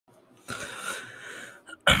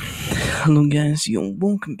Hello guys,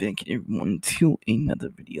 welcome back everyone to another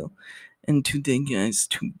video. And today guys,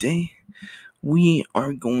 we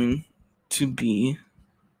are going to be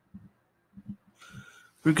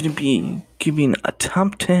giving a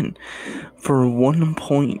top 10 for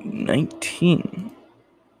 1.19.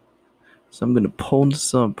 So I'm gonna pull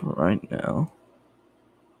this up right now.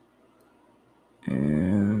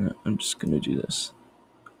 And I'm just gonna do this.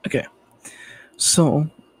 Okay. So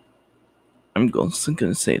I'm also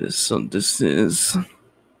gonna say this. So this is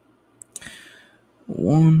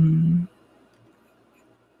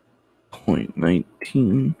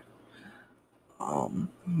 1.19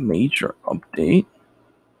 major update.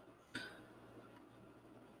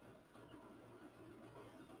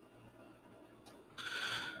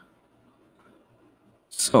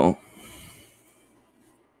 So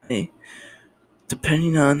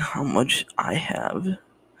depending on how much I have,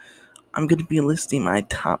 I'm going to be listing my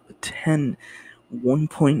top 10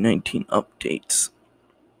 1.19 updates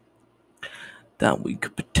that we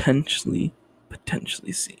could potentially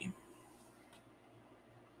see.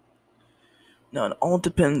 Now, it all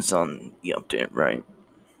depends on the update, right?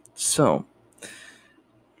 So,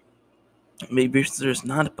 maybe there's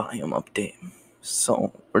not a biome update.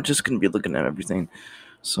 So, we're just going to be looking at everything.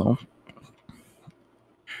 So,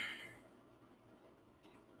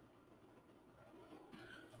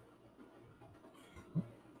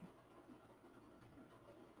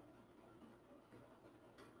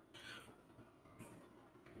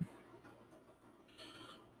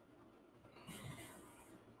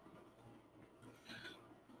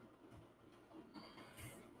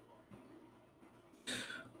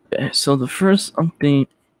 okay, so the first update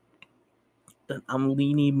that I'm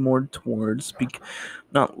leaning more towards,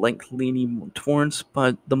 not like leaning more towards,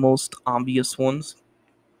 but the most obvious ones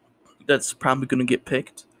that's probably going to get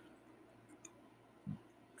picked,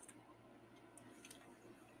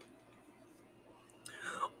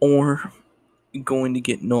 or going to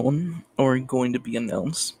get known, or going to be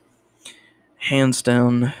announced, hands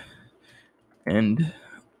down, and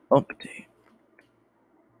update.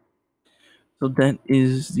 So that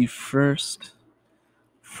is the first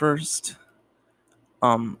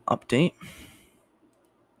update.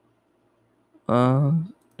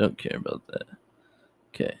 Don't care about that.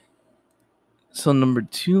 Okay. So number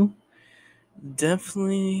 2,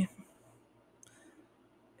 definitely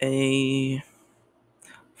a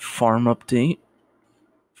farm update.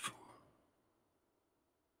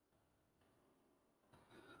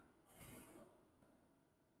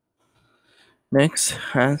 Next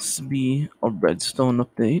has to be a redstone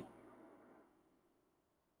update.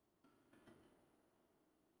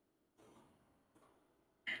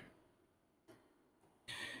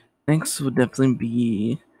 Next would definitely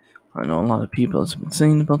be, I know a lot of people have been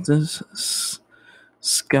saying about this,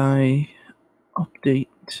 sky update.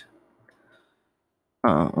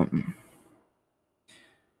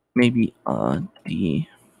 Maybe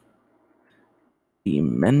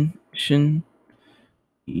dimension.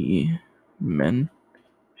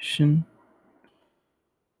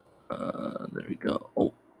 There we go.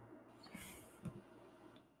 Oh.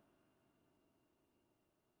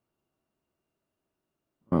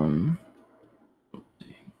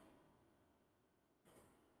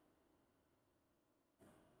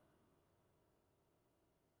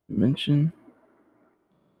 Dimension.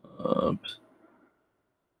 Oops.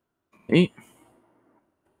 8.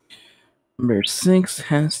 Number 6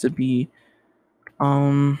 has to be,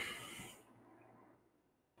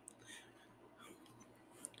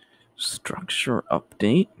 structure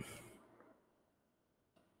update.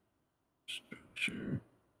 Structure.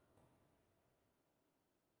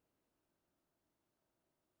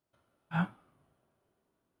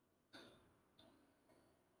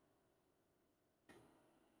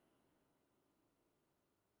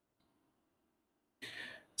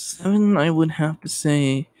 7, I would have to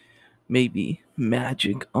say maybe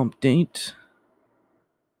magic update.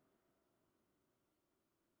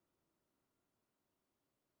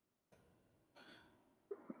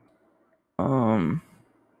 Number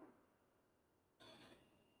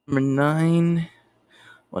 9,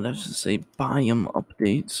 what I have to say biome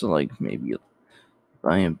update. So like maybe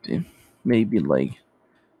biome, maybe like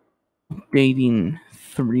updating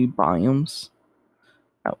 3 biomes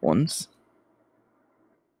at once.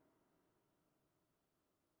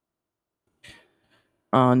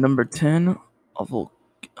 Number 10,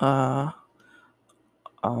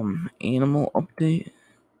 animal update.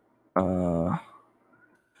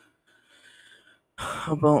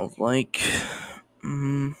 How about like,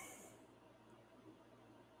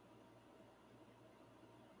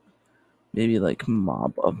 maybe like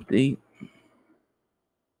mob update.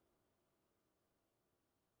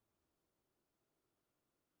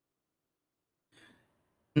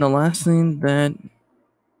 And the last thing that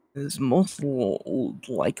is most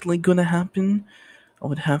likely gonna happen, I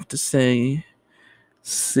would have to say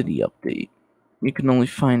city update. You can only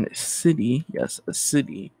find a city, yes, a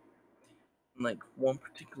city, in like one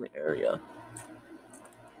particular area.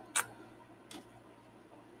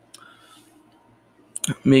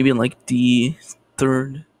 Maybe like the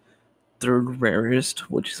third third rarest,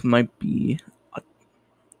 which might be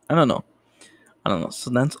I don't know. I don't know. So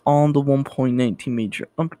that's all the 1.19 major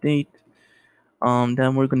update.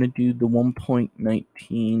 Then we're gonna do the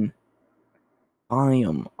 1.19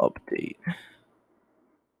 biome update.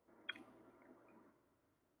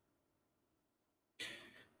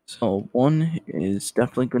 So one is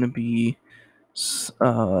definitely gonna be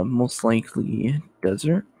most likely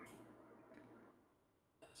desert.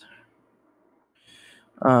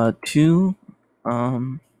 Two,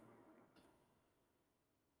 um,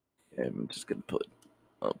 okay, I'm just gonna put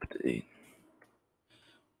update.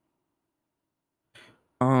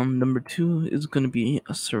 Number two is gonna be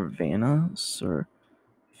a Savannah,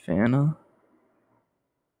 Savannah,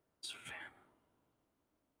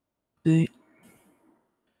 update.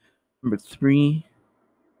 Number three,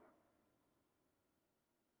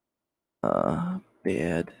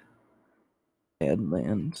 bad,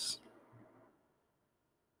 Badlands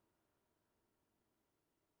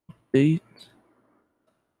update.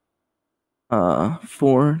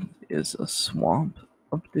 Four is a swamp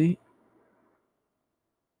update.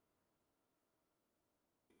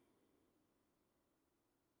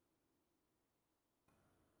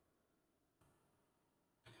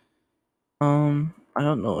 I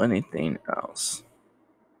don't know anything else.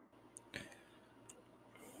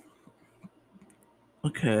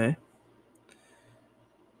 Okay.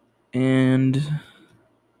 And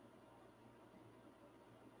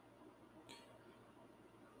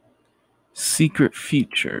secret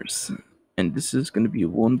features. And this is going to be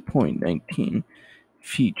 1.19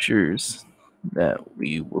 features that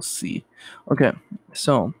we will see. Okay,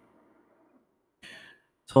 so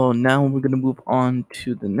now we're going to move on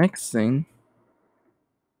to the next thing.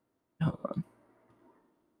 Hold on.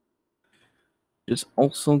 It's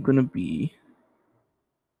also going to be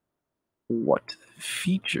what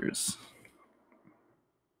features.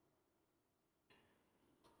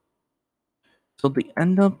 So the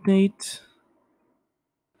end update,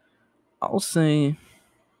 I'll say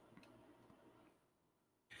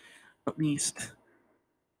at least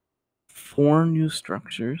 4 new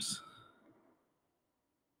structures.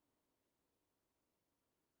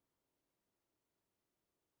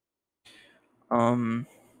 Um,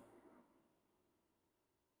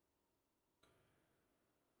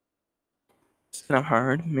 it's kind of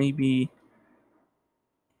hard. Maybe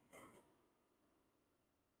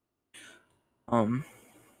um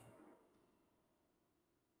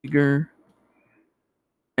bigger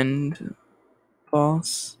end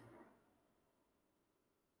boss.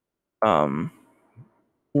 Um,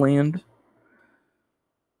 land,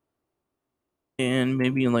 and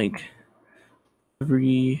maybe like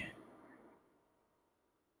 3,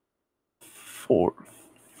 4,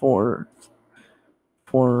 4,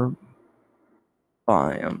 4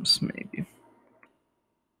 biomes maybe.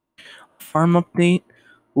 Farm update.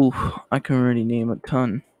 Ooh, I can already name a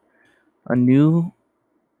ton. A new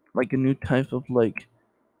type of like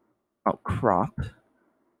outcrop.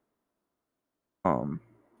 Um,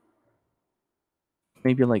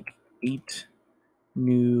 maybe like 8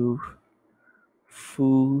 new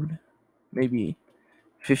food. Maybe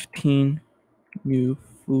 15 new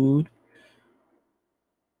food.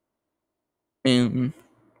 And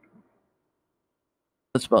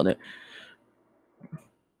that's about it.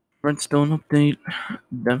 Redstone update.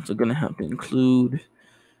 Definitely gonna have to include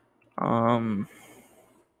um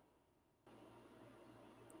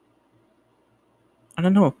I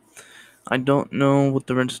don't know. I don't know what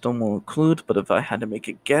the redstone will include, but if I had to make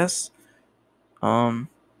a guess, um,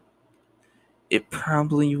 it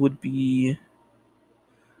probably would be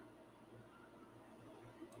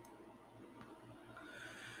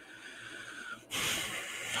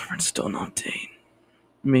redstone update.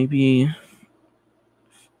 Maybe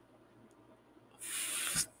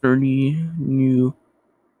 30 new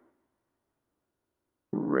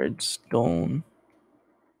redstone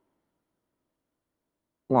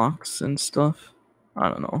blocks and stuff. I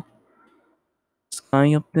don't know.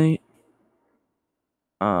 Sky update.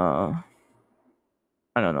 Uh,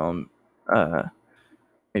 I don't know.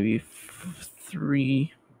 Maybe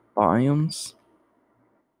 3 biomes.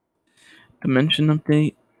 Dimension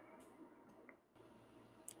update.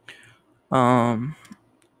 Um,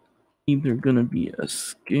 either gonna be a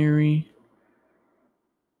scary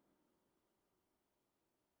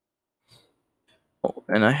Oh,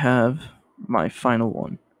 and I have my final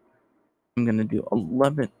one. I'm gonna do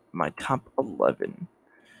 11, my top 11,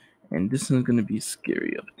 and this is gonna be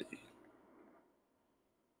scary update.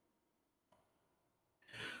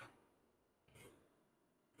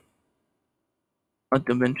 A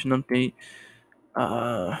dimension update.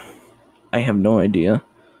 Uh, I have no idea,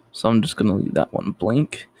 so I'm just gonna leave that one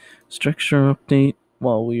blank. Structure update.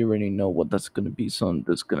 Well, we already know what that's gonna be, so I'm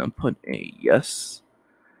just gonna put a yes.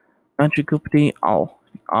 Magic update.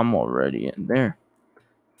 I'm already in there.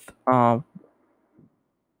 Uh,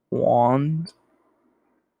 wand.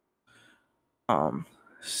 Um,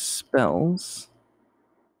 spells.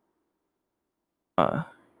 Uh,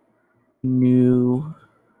 new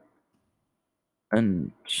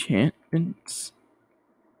enchantments.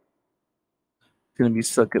 It's gonna be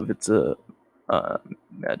suck if it's a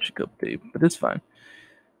magic update, but it's fine.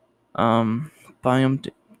 Um, biome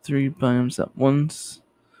 3 biomes at once.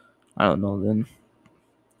 I don't know then.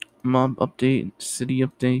 Mob update, city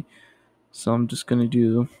update. So I'm just gonna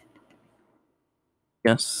do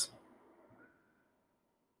yes.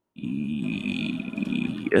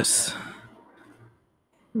 Yes.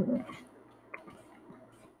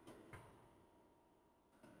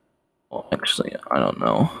 Well, actually, I don't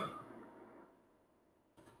know.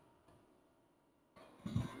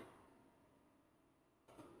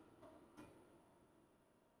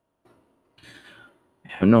 I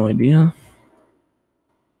have no idea.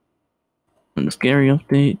 And the scary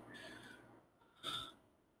update.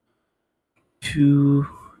 2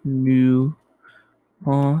 new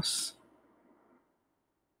boss.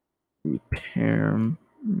 Repair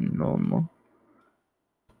normal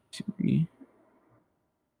to be.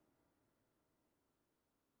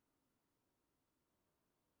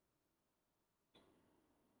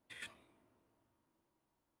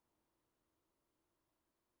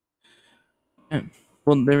 Okay.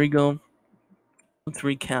 Well, there we go. Let's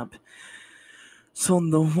recap. So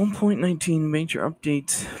the 1.19 major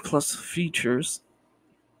updates plus features.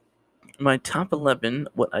 My top 11,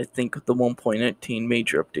 what I think the 1.19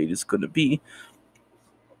 major update is going to be.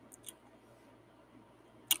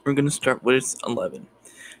 We're going to start with 11.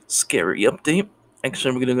 Scary update.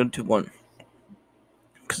 Actually, we're going to go to 1.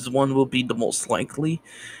 Because 1 will be the most likely,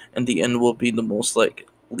 and the end will be the most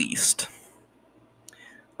least.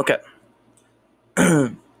 Okay.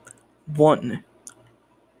 1.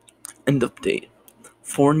 End update.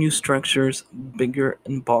 4 new structures, bigger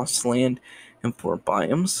in boss land, and 4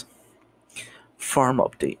 biomes. Farm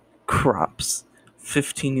update. Crops.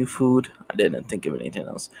 15 new food. I didn't think of anything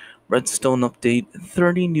else. Redstone update.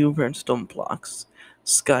 30 new redstone blocks.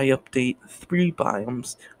 Sky update. 3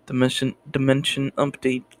 biomes. Dimension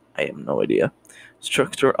update. I have no idea.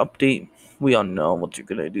 Structure update. We all know what you're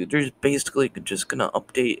gonna do. There's basically just gonna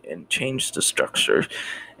update and change the structure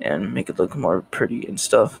and make it look more pretty and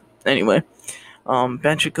stuff. Anyway,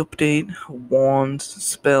 magic update, wands,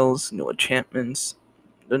 spells, new enchantments,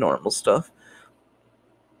 the normal stuff.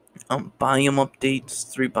 Biome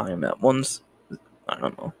updates, 3 biome at once. I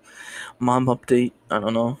don't know. Mob update, I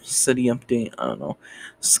don't know. City update, I don't know.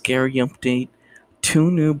 Scary update, 2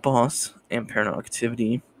 new boss and paranormal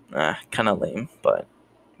activity. Kind of lame, but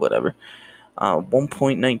whatever.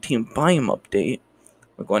 1.19 biome update.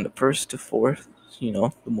 We're going to first to fourth. You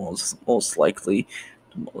know, the most likely,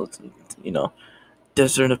 the most, you know,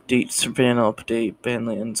 desert update, savannah update,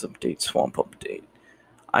 badlands update, swamp update.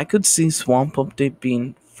 I could see swamp update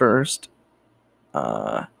being first,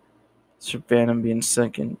 uh, savannah being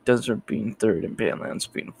second, desert being third, and badlands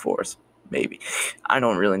being fourth. Maybe. I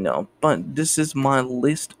don't really know. But this is my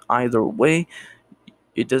list either way.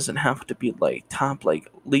 It doesn't have to be top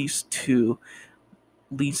least to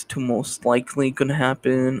most likely gonna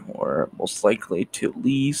happen or most likely to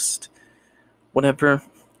least whatever.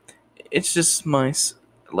 It's just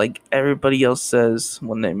everybody else says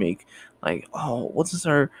when they make oh, what is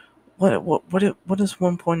our what is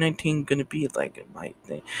 1.19 gonna be like in my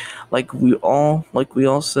thing. Like we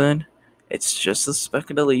all said, it's just a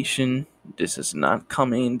speculation. This is not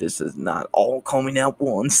coming. This is not all coming at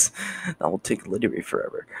once. That will take literally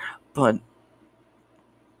forever. But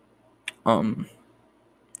um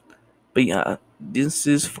but yeah, this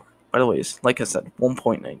is by the way, it's, like I said,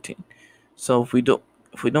 1.19. So if we don't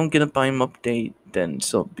get a biome update, then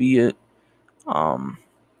so be it. Um,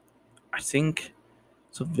 I think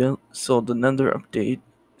so the Nether update.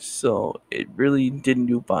 So it really didn't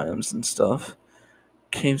do biomes and stuff.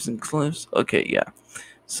 Caves and cliffs. Okay, yeah.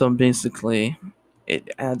 So basically, it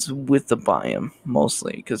adds with the biome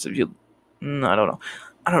mostly because if you, I don't know,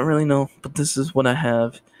 I don't really know, but this is what I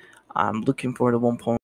have. I'm looking forward to 1.